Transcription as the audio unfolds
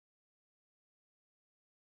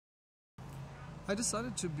I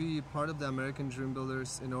decided to be part of the American Dream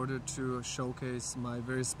Builders in order to showcase my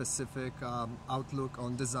very specific outlook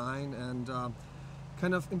on design and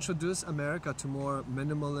kind of introduce America to more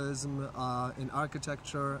minimalism in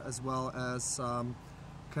architecture, as well as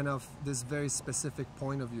kind of this very specific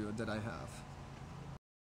point of view that I have.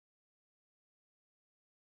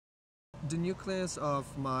 The nucleus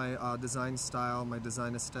of my design style, my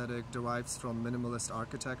design aesthetic, derives from minimalist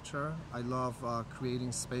architecture. I love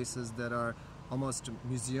creating spaces that are almost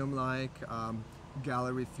museum-like,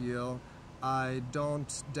 gallery feel. I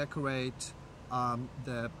don't decorate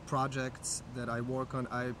the projects that I work on.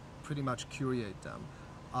 I pretty much curate them.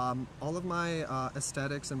 All of my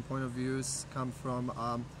aesthetics and point of views come from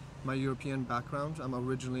my European background. I'm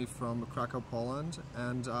originally from Krakow, Poland,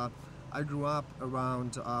 and I grew up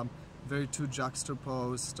around very two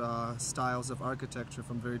juxtaposed styles of architecture,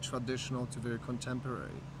 from very traditional to very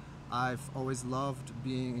contemporary. I've always loved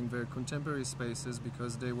being in very contemporary spaces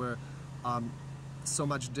because they were so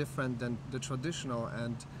much different than the traditional,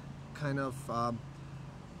 and kind of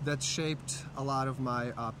that shaped a lot of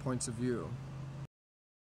my points of view.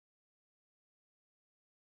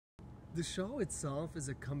 The show itself is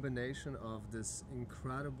a combination of this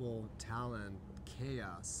incredible talent,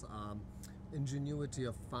 chaos, ingenuity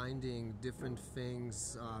of finding different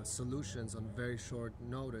things, solutions on very short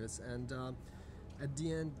notice, and at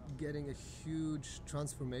the end getting a huge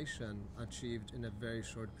transformation achieved in a very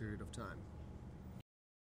short period of time.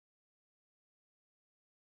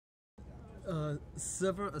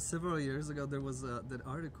 Several years ago there was that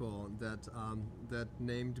article that that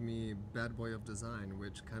named me Bad Boy of Design,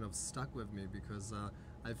 which kind of stuck with me because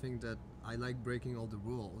I think that I like breaking all the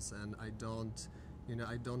rules, and I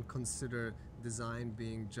don't consider design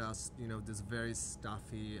being just this very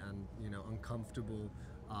stuffy and uncomfortable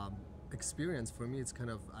experience. For me, it's kind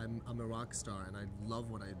of I'm a rock star, and I love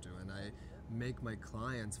what I do, and I make my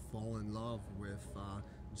clients fall in love with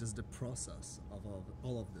just the process of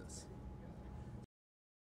all of this.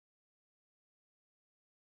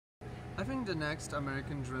 I think the next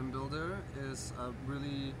American Dream Builder is a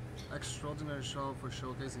really extraordinary show for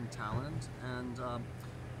showcasing talent and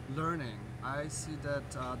learning. I see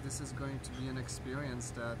that this is going to be an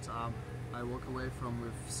experience that I walk away from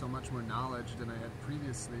with so much more knowledge than I had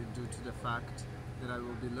previously, due to the fact that I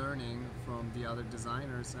will be learning from the other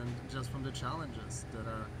designers and just from the challenges that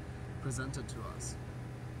are presented to us.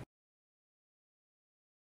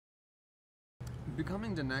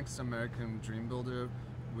 Becoming the next American Dream Builder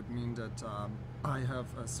would mean that I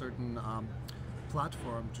have a certain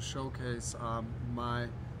platform to showcase my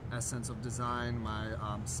essence of design, my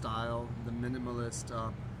style, the minimalist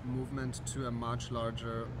movement to a much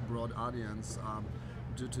larger, broad audience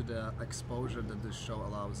due to the exposure that this show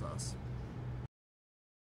allows us.